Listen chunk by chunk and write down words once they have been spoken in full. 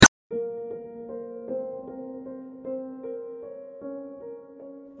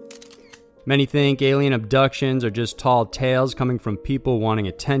Many think alien abductions are just tall tales coming from people wanting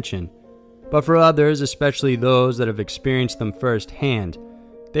attention, but for others, especially those that have experienced them firsthand,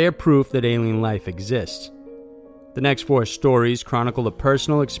 they are proof that alien life exists. The next 4 stories chronicle the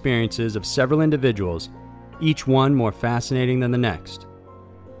personal experiences of several individuals, each one more fascinating than the next.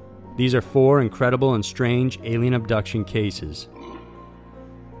 These are 4 incredible and strange alien abduction cases.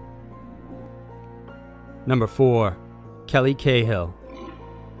 Number 4. Kelly Cahill.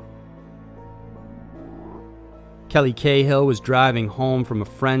 Kelly Cahill was driving home from a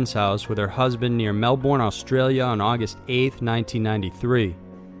friend's house with her husband near Melbourne, Australia on August 8, 1993,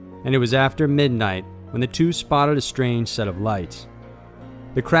 and it was after midnight when the two spotted a strange set of lights.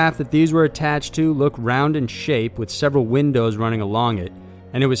 The craft that these were attached to looked round in shape with several windows running along it,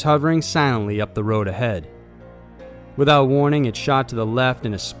 and it was hovering silently up the road ahead. Without warning, it shot to the left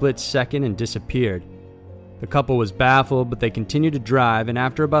in a split second and disappeared. The couple was baffled, but they continued to drive, and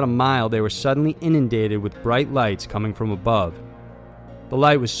after about a mile, they were suddenly inundated with bright lights coming from above. The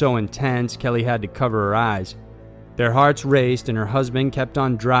light was so intense, Kelly had to cover her eyes. Their hearts raced, and her husband kept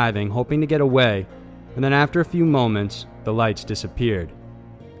on driving, hoping to get away, and then after a few moments, the lights disappeared.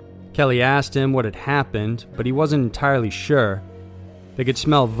 Kelly asked him what had happened, but he wasn't entirely sure. They could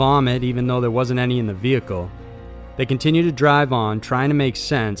smell vomit even though there wasn't any in the vehicle. They continued to drive on, trying to make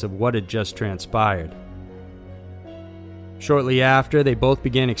sense of what had just transpired. Shortly after, they both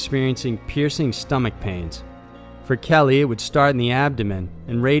began experiencing piercing stomach pains. For Kelly, it would start in the abdomen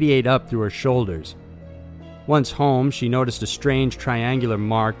and radiate up through her shoulders. Once home, she noticed a strange triangular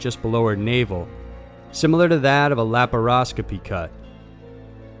mark just below her navel, similar to that of a laparoscopy cut.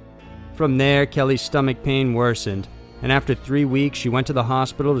 From there, Kelly's stomach pain worsened, and after 3 weeks, she went to the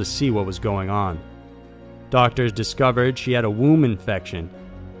hospital to see what was going on. Doctors discovered she had a womb infection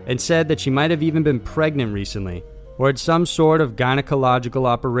and said that she might have even been pregnant recently, or had some sort of gynecological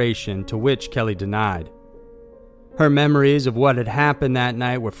operation, to which Kelly denied. Her memories of what had happened that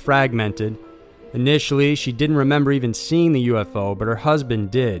night were fragmented. Initially, she didn't remember even seeing the UFO, but her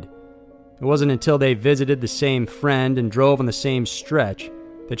husband did. It wasn't until they visited the same friend and drove on the same stretch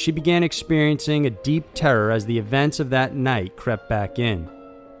that she began experiencing a deep terror as the events of that night crept back in.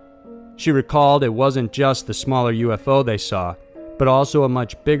 She recalled it wasn't just the smaller UFO they saw, but also a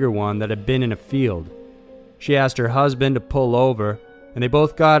much bigger one that had been in a field. She asked her husband to pull over, and they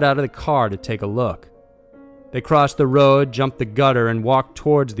both got out of the car to take a look. They crossed the road, jumped the gutter, and walked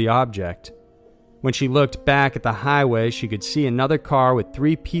towards the object. When she looked back at the highway, she could see another car with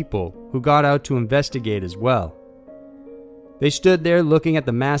 3 people who got out to investigate as well. They stood there looking at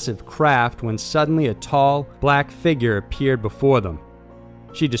the massive craft when suddenly a tall, black figure appeared before them.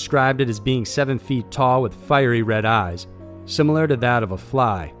 She described it as being 7 feet tall with fiery red eyes, similar to that of a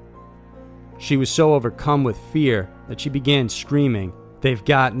fly. She was so overcome with fear that she began screaming, "They've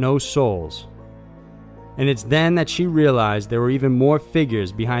got no souls." And it's then that she realized there were even more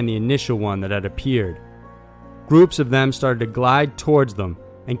figures behind the initial one that had appeared. Groups of them started to glide towards them,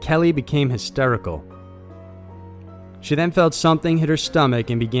 and Kelly became hysterical. She then felt something hit her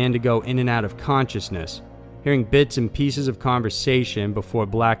stomach and began to go in and out of consciousness, hearing bits and pieces of conversation before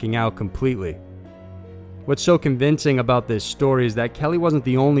blacking out completely. What's so convincing about this story is that Kelly wasn't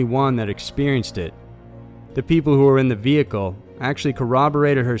the only one that experienced it. The people who were in the vehicle actually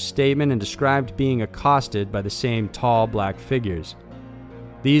corroborated her statement and described being accosted by the same tall black figures.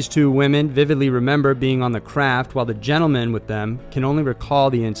 These 2 women vividly remember being on the craft, while the gentleman with them can only recall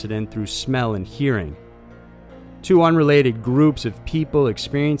the incident through smell and hearing. 2 unrelated groups of people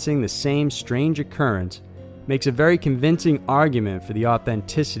experiencing the same strange occurrence makes a very convincing argument for the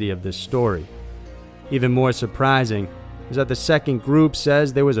authenticity of this story. Even more surprising is that the second group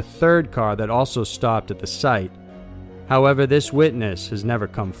says there was a 3rd car that also stopped at the site. However, this witness has never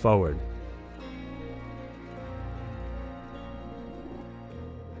come forward.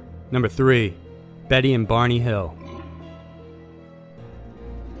 Number 3. Betty and Barney Hill.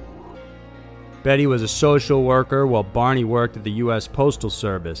 Betty was a social worker while Barney worked at the U.S. Postal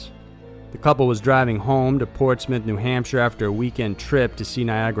Service. The couple was driving home to Portsmouth, New Hampshire after a weekend trip to see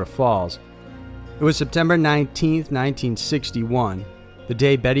Niagara Falls. It was September 19, 1961, the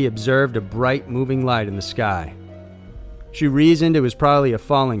day Betty observed a bright moving light in the sky. She reasoned it was probably a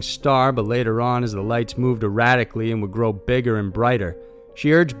falling star, but later on, as the lights moved erratically and would grow bigger and brighter,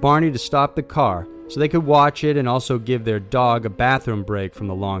 she urged Barney to stop the car so they could watch it and also give their dog a bathroom break from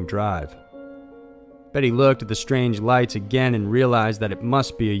the long drive. Betty looked at the strange lights again and realized that it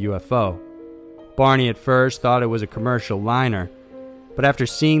must be a UFO. Barney at first thought it was a commercial liner, but after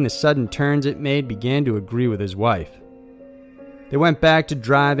seeing the sudden turns it made, began to agree with his wife. They went back to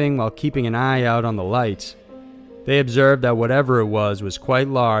driving while keeping an eye out on the lights. They observed that whatever it was quite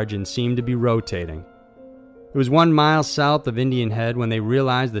large and seemed to be rotating. It was 1 mile south of Indian Head when they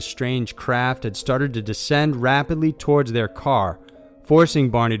realized the strange craft had started to descend rapidly towards their car, forcing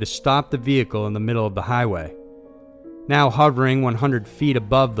Barney to stop the vehicle in the middle of the highway. Now hovering 100 feet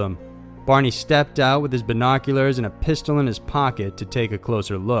above them, Barney stepped out with his binoculars and a pistol in his pocket to take a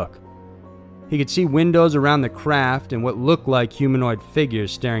closer look. He could see windows around the craft and what looked like humanoid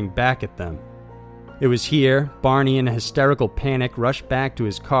figures staring back at them. It was here, Barney in a hysterical panic rushed back to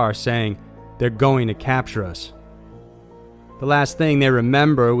his car saying, "They're going to capture us." The last thing they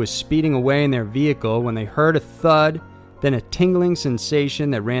remember was speeding away in their vehicle when they heard a thud, then a tingling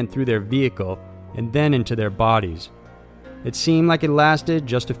sensation that ran through their vehicle and then into their bodies. It seemed like it lasted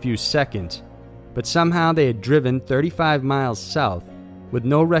just a few seconds, but somehow they had driven 35 miles south with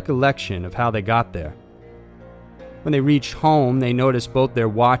no recollection of how they got there. When they reached home, they noticed both their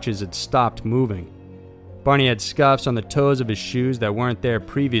watches had stopped moving. Barney had scuffs on the toes of his shoes that weren't there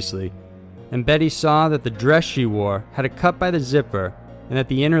previously, and Betty saw that the dress she wore had a cut by the zipper and that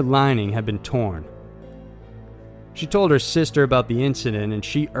the inner lining had been torn. She told her sister about the incident and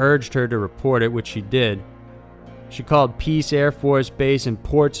she urged her to report it, which she did. She called Peace Air Force Base in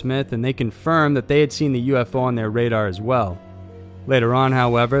Portsmouth and they confirmed that they had seen the UFO on their radar as well. Later on,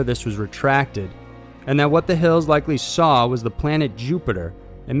 however, this was retracted, and that what the Hills likely saw was the planet Jupiter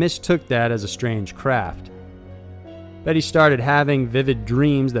and mistook that as a strange craft. Betty started having vivid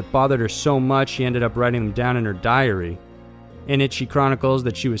dreams that bothered her so much she ended up writing them down in her diary. In it, she chronicles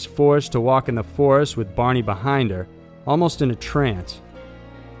that she was forced to walk in the forest with Barney behind her, almost in a trance.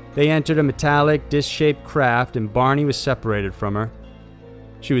 They entered a metallic, disc-shaped craft and Barney was separated from her.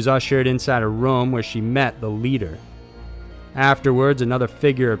 She was ushered inside a room where she met the leader. Afterwards, another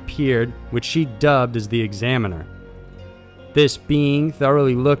figure appeared, which she dubbed as the Examiner. This being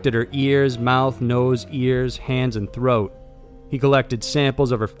thoroughly looked at her ears, mouth, nose, ears, hands, and throat. He collected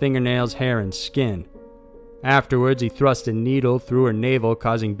samples of her fingernails, hair, and skin. Afterwards, he thrust a needle through her navel,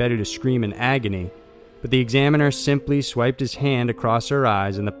 causing Betty to scream in agony, but the Examiner simply swiped his hand across her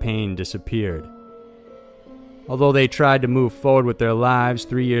eyes and the pain disappeared. Although they tried to move forward with their lives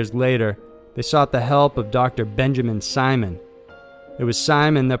 3 years later, they sought the help of Dr. Benjamin Simon. It was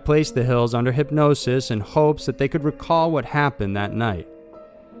Simon that placed the Hills under hypnosis in hopes that they could recall what happened that night.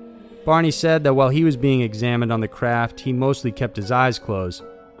 Barney said that while he was being examined on the craft, he mostly kept his eyes closed.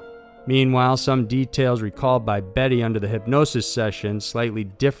 Meanwhile, some details recalled by Betty under the hypnosis session slightly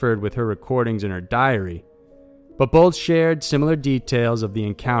differed with her recordings in her diary, but both shared similar details of the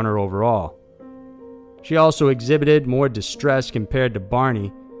encounter overall. She also exhibited more distress compared to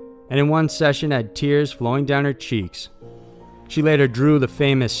Barney, and in one session had tears flowing down her cheeks. She later drew the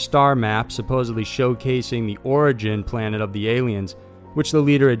famous star map supposedly showcasing the origin planet of the aliens, which the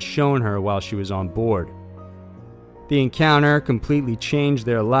leader had shown her while she was on board. The encounter completely changed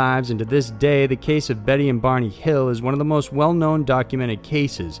their lives, and to this day, the case of Betty and Barney Hill is one of the most well-known documented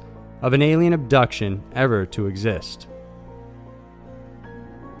cases of an alien abduction ever to exist.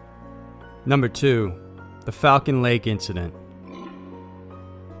 Number 2. The Falcon Lake Incident.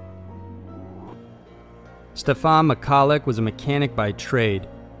 Stefan McCulloch was a mechanic by trade,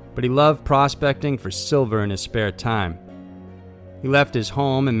 but he loved prospecting for silver in his spare time. He left his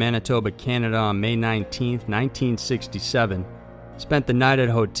home in Manitoba, Canada on May 19, 1967, spent the night at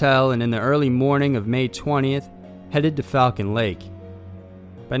a hotel, and in the early morning of May 20th, headed to Falcon Lake.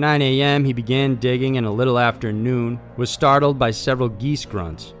 By 9 a.m., he began digging, and a little after noon, was startled by several geese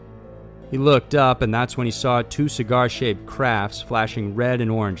grunts. He looked up, and that's when he saw 2 cigar-shaped crafts flashing red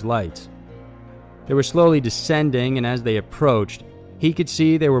and orange lights. They were slowly descending, and as they approached, he could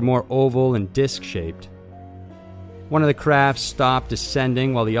see they were more oval and disc-shaped. One of the crafts stopped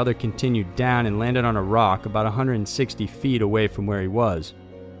descending while the other continued down and landed on a rock about 160 feet away from where he was.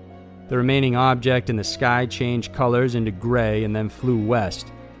 The remaining object in the sky changed colors into gray and then flew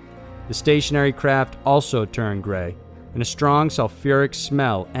west. The stationary craft also turned gray, and a strong sulfuric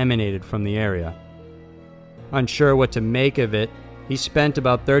smell emanated from the area. Unsure what to make of it, he spent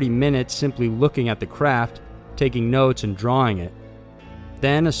about 30 minutes simply looking at the craft, taking notes and drawing it.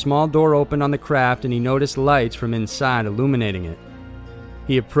 Then a small door opened on the craft and he noticed lights from inside illuminating it.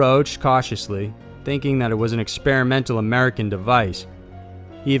 He approached cautiously, thinking that it was an experimental American device.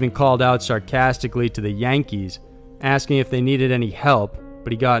 He even called out sarcastically to the Yankees, asking if they needed any help,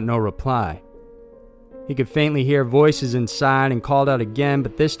 but he got no reply. He could faintly hear voices inside and called out again,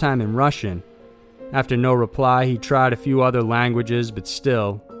 but this time in Russian. After no reply, he tried a few other languages, but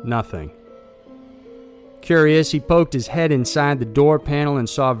still, nothing. Curious, he poked his head inside the door panel and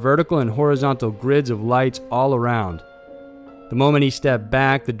saw vertical and horizontal grids of lights all around. The moment he stepped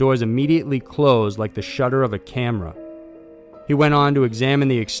back, the doors immediately closed like the shutter of a camera. He went on to examine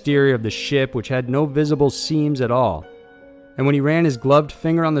the exterior of the ship, which had no visible seams at all. And when he ran his gloved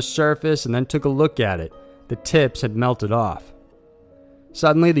finger on the surface and then took a look at it, the tips had melted off.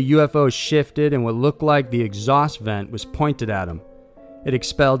 Suddenly, the UFO shifted and what looked like the exhaust vent was pointed at him. It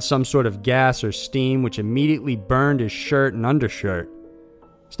expelled some sort of gas or steam, which immediately burned his shirt and undershirt.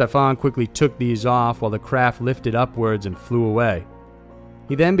 Stefan quickly took these off while the craft lifted upwards and flew away.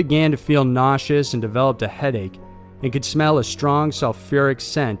 He then began to feel nauseous and developed a headache and could smell a strong sulfuric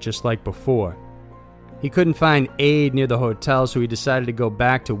scent just like before. He couldn't find aid near the hotel, so he decided to go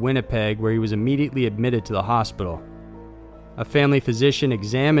back to Winnipeg, where he was immediately admitted to the hospital. A family physician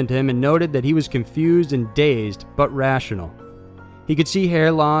examined him and noted that he was confused and dazed, but rational. He could see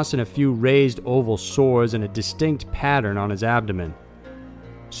hair loss and a few raised oval sores and a distinct pattern on his abdomen.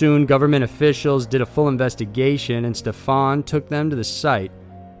 Soon, government officials did a full investigation, and Stefan took them to the site,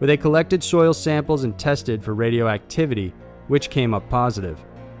 where they collected soil samples and tested for radioactivity, which came up positive.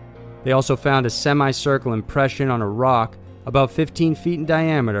 They also found a semicircle impression on a rock about 15 feet in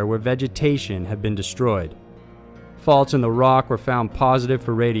diameter where vegetation had been destroyed. Faults in the rock were found positive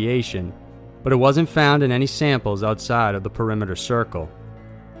for radiation, but it wasn't found in any samples outside of the perimeter circle.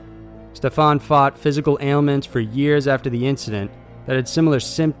 Stefan fought physical ailments for years after the incident that had similar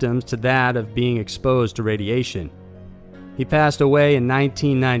symptoms to that of being exposed to radiation. He passed away in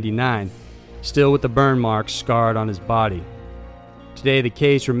 1999, still with the burn marks scarred on his body. Today, the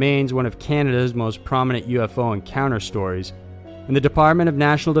case remains one of Canada's most prominent UFO encounter stories, and the Department of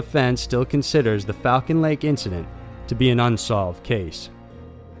National Defense still considers the Falcon Lake incident to be an unsolved case.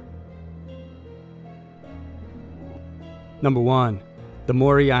 Number 1. The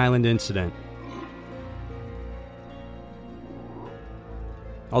Maury Island Incident.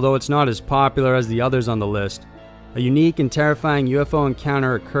 Although it's not as popular as the others on the list, a unique and terrifying UFO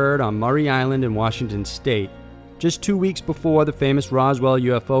encounter occurred on Maury Island in Washington State just 2 weeks before the famous Roswell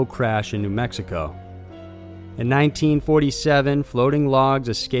UFO crash in New Mexico. In 1947, floating logs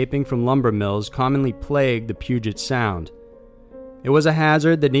escaping from lumber mills commonly plagued the Puget Sound. It was a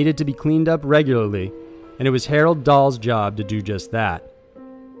hazard that needed to be cleaned up regularly, and it was Harold Dahl's job to do just that.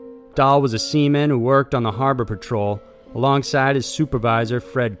 Dahl was a seaman who worked on the harbor patrol alongside his supervisor,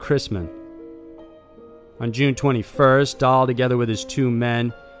 Fred Chrisman. On June 21st, Dahl, together with his 2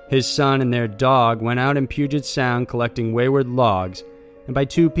 men, his son and their dog, went out in Puget Sound collecting wayward logs, and by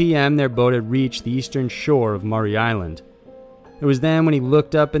 2 p.m. their boat had reached the eastern shore of Maury Island. It was then when he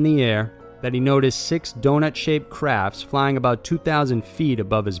looked up in the air that he noticed 6 donut-shaped crafts flying about 2,000 feet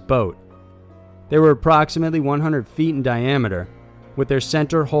above his boat. They were approximately 100 feet in diameter, with their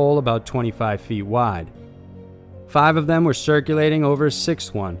center hole about 25 feet wide. 5 of them were circulating over a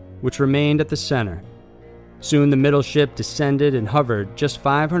 6th one, which remained at the center. Soon the middle ship descended and hovered just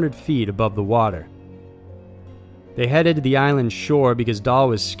 500 feet above the water. They headed to the island's shore because Dahl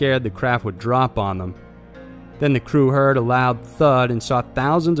was scared the craft would drop on them. Then the crew heard a loud thud and saw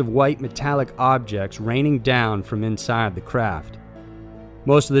thousands of white metallic objects raining down from inside the craft.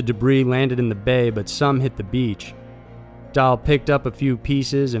 Most of the debris landed in the bay, but some hit the beach. Dahl picked up a few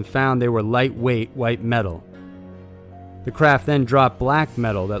pieces and found they were lightweight white metal. The craft then dropped black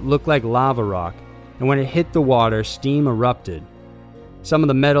metal that looked like lava rock, and when it hit the water, steam erupted. Some of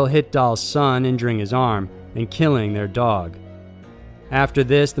the metal hit Dahl's son, injuring his arm and killing their dog. After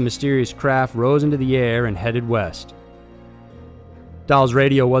this, the mysterious craft rose into the air and headed west. Dahl's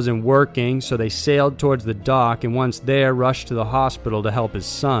radio wasn't working, so they sailed towards the dock and once there rushed to the hospital to help his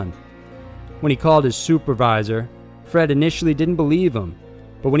son. When he called his supervisor, Fred initially didn't believe him,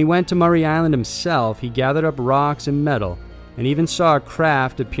 but when he went to Maury Island himself, he gathered up rocks and metal and even saw a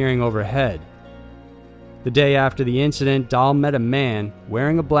craft appearing overhead. The day after the incident, Dahl met a man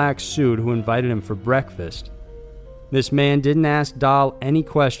wearing a black suit who invited him for breakfast. This man didn't ask Dahl any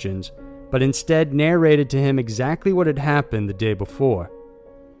questions, but instead narrated to him exactly what had happened the day before.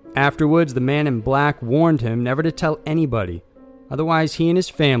 Afterwards, the man in black warned him never to tell anybody, otherwise he and his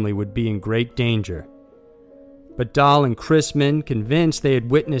family would be in great danger. But Dahl and Chrisman, convinced they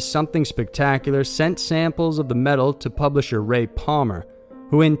had witnessed something spectacular, sent samples of the metal to publisher Ray Palmer,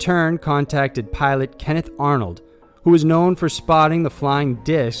 who in turn contacted pilot Kenneth Arnold, who was known for spotting the flying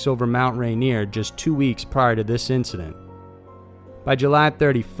discs over Mount Rainier just 2 weeks prior to this incident. By July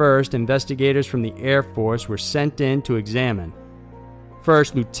 31st, investigators from the Air Force were sent in to examine.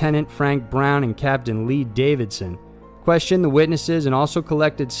 First, Lieutenant Frank Brown and Captain Lee Davidson questioned the witnesses and also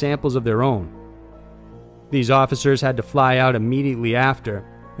collected samples of their own. These officers had to fly out immediately after,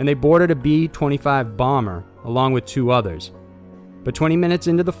 and they boarded a B-25 bomber along with 2 others. But 20 minutes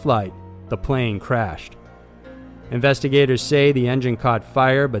into the flight, the plane crashed. Investigators say the engine caught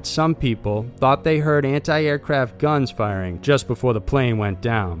fire, but some people thought they heard anti-aircraft guns firing just before the plane went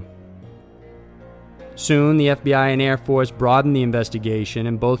down. Soon, the FBI and Air Force broadened the investigation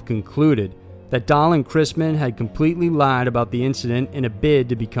and both concluded that Dahl and Chrisman had completely lied about the incident in a bid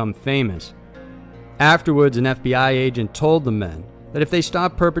to become famous. Afterwards, an FBI agent told the men that if they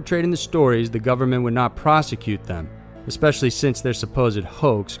stopped perpetrating the stories, the government would not prosecute them, especially since their supposed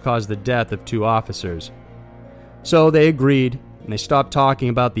hoax caused the death of 2 officers. So they agreed, and they stopped talking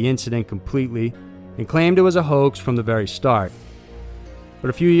about the incident completely and claimed it was a hoax from the very start. But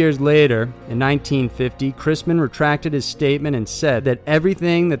a few years later, in 1950, Chrisman retracted his statement and said that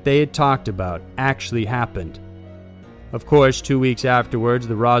everything that they had talked about actually happened. Of course, 2 weeks afterwards,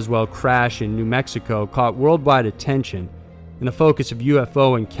 the Roswell crash in New Mexico caught worldwide attention, and the focus of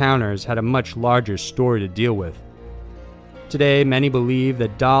UFO encounters had a much larger story to deal with. Today, many believe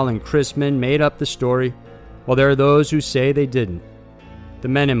that Dahl and Chrisman made up the story, while there are those who say they didn't. The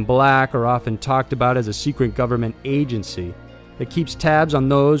Men in Black are often talked about as a secret government agency that keeps tabs on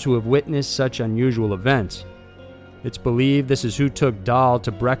those who have witnessed such unusual events. It's believed this is who took Dahl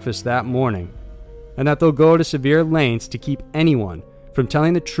to breakfast that morning, and that they'll go to severe lengths to keep anyone from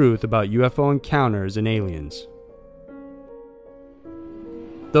telling the truth about UFO encounters and aliens.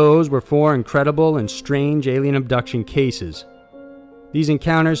 Those were 4 incredible and strange alien abduction cases. These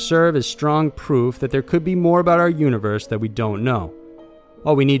encounters serve as strong proof that there could be more about our universe that we don't know.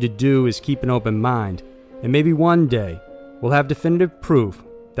 All we need to do is keep an open mind, and maybe one day we'll have definitive proof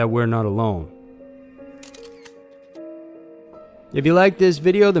that we're not alone. If you like this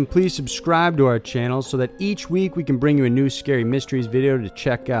video, then please subscribe to our channel so that each week we can bring you a new Scary Mysteries video to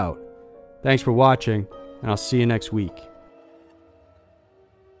check out. Thanks for watching, and I'll see you next week.